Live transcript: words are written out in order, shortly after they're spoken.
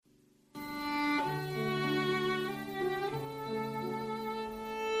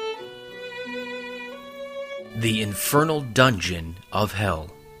The Infernal Dungeon of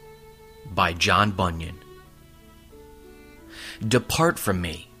Hell by John Bunyan. Depart from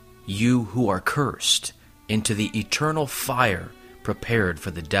me, you who are cursed, into the eternal fire prepared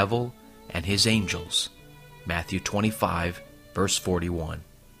for the devil and his angels. Matthew 25, verse 41.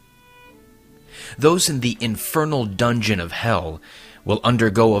 Those in the infernal dungeon of hell will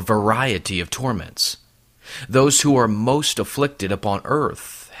undergo a variety of torments. Those who are most afflicted upon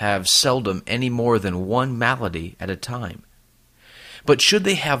earth have seldom any more than one malady at a time. But should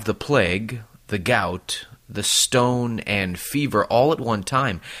they have the plague, the gout, the stone, and fever all at one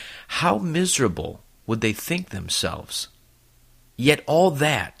time, how miserable would they think themselves? Yet all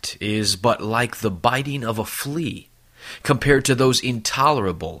that is but like the biting of a flea, compared to those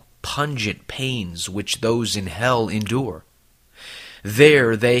intolerable, pungent pains which those in hell endure.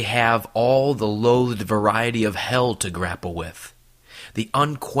 There they have all the loathed variety of hell to grapple with, the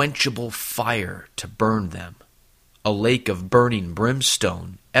unquenchable fire to burn them, a lake of burning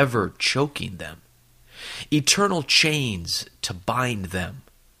brimstone ever choking them, eternal chains to bind them,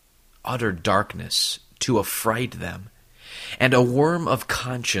 utter darkness to affright them, and a worm of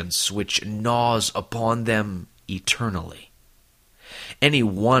conscience which gnaws upon them eternally. Any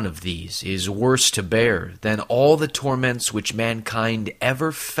one of these is worse to bear than all the torments which mankind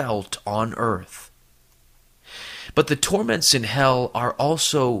ever felt on earth. But the torments in hell are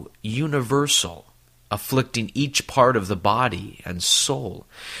also universal, afflicting each part of the body and soul,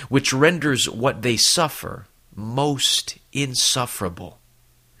 which renders what they suffer most insufferable.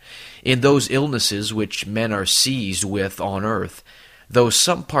 In those illnesses which men are seized with on earth, though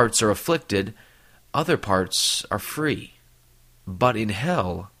some parts are afflicted, other parts are free. But in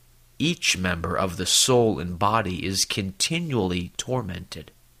hell, each member of the soul and body is continually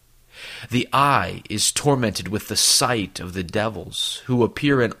tormented. The eye is tormented with the sight of the devils, who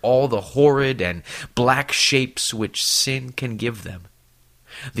appear in all the horrid and black shapes which sin can give them.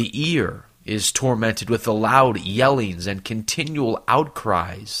 The ear is tormented with the loud yellings and continual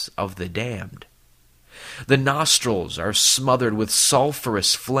outcries of the damned. The nostrils are smothered with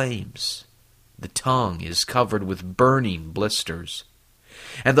sulphurous flames. The tongue is covered with burning blisters,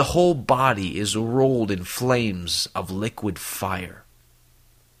 and the whole body is rolled in flames of liquid fire.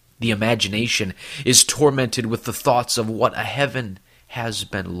 The imagination is tormented with the thoughts of what a heaven has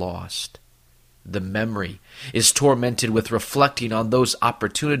been lost. The memory is tormented with reflecting on those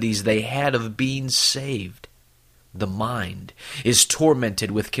opportunities they had of being saved. The mind is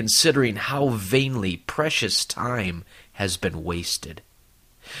tormented with considering how vainly precious time has been wasted.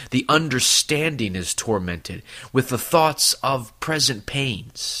 The understanding is tormented with the thoughts of present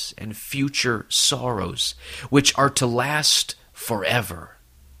pains and future sorrows, which are to last forever.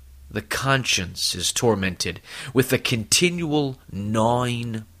 The conscience is tormented with the continual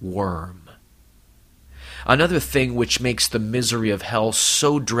gnawing worm. Another thing which makes the misery of hell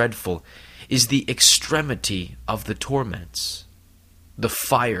so dreadful is the extremity of the torments. The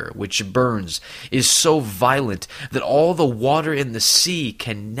fire which burns is so violent that all the water in the sea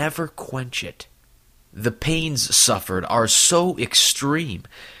can never quench it. The pains suffered are so extreme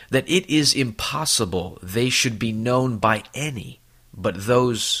that it is impossible they should be known by any but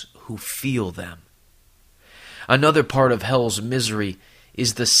those who feel them. Another part of hell's misery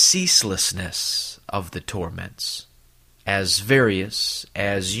is the ceaselessness of the torments. As various,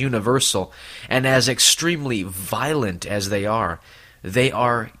 as universal, and as extremely violent as they are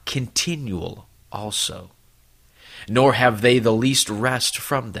continual also. Nor have they the least rest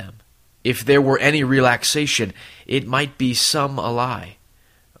from them. If there were any relaxation, it might be some a lie.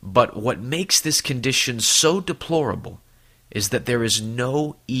 But what makes this condition so deplorable is that there is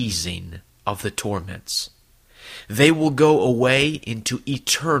no easing of the torments. They will go away into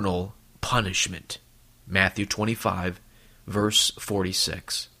eternal punishment. Matthew 25, verse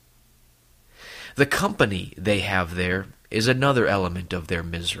 46. The company they have there is another element of their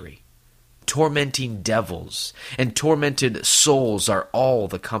misery. Tormenting devils and tormented souls are all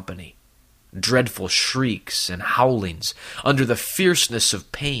the company. Dreadful shrieks and howlings under the fierceness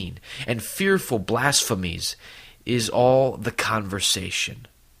of pain and fearful blasphemies is all the conversation.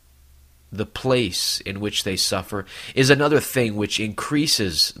 The place in which they suffer is another thing which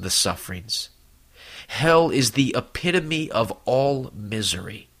increases the sufferings. Hell is the epitome of all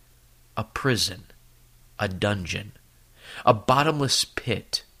misery, a prison, a dungeon, a bottomless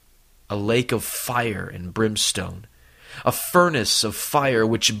pit, a lake of fire and brimstone, a furnace of fire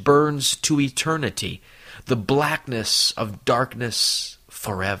which burns to eternity, the blackness of darkness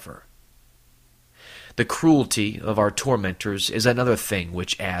forever. The cruelty of our tormentors is another thing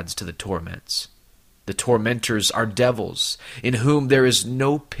which adds to the torments. The tormentors are devils, in whom there is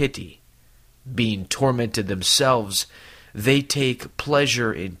no pity. being tormented themselves, they take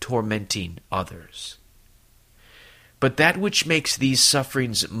pleasure in tormenting others. But that which makes these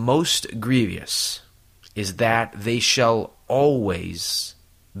sufferings most grievous is that they shall always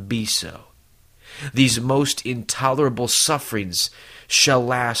be so. These most intolerable sufferings shall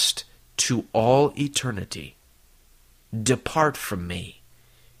last to all eternity. Depart from me,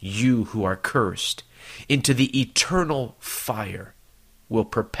 you who are cursed, into the eternal fire, will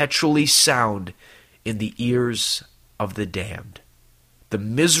perpetually sound in the ears of the damned. The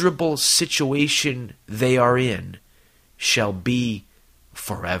miserable situation they are in shall be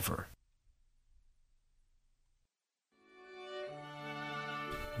forever.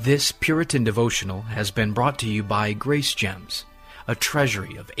 This Puritan devotional has been brought to you by Grace Gems, a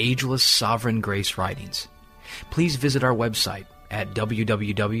treasury of ageless sovereign grace writings. Please visit our website at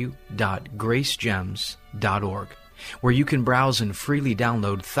www.gracegems.org, where you can browse and freely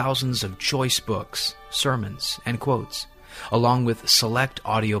download thousands of choice books, sermons, and quotes, along with select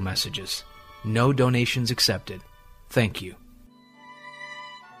audio messages. No donations accepted. Thank you.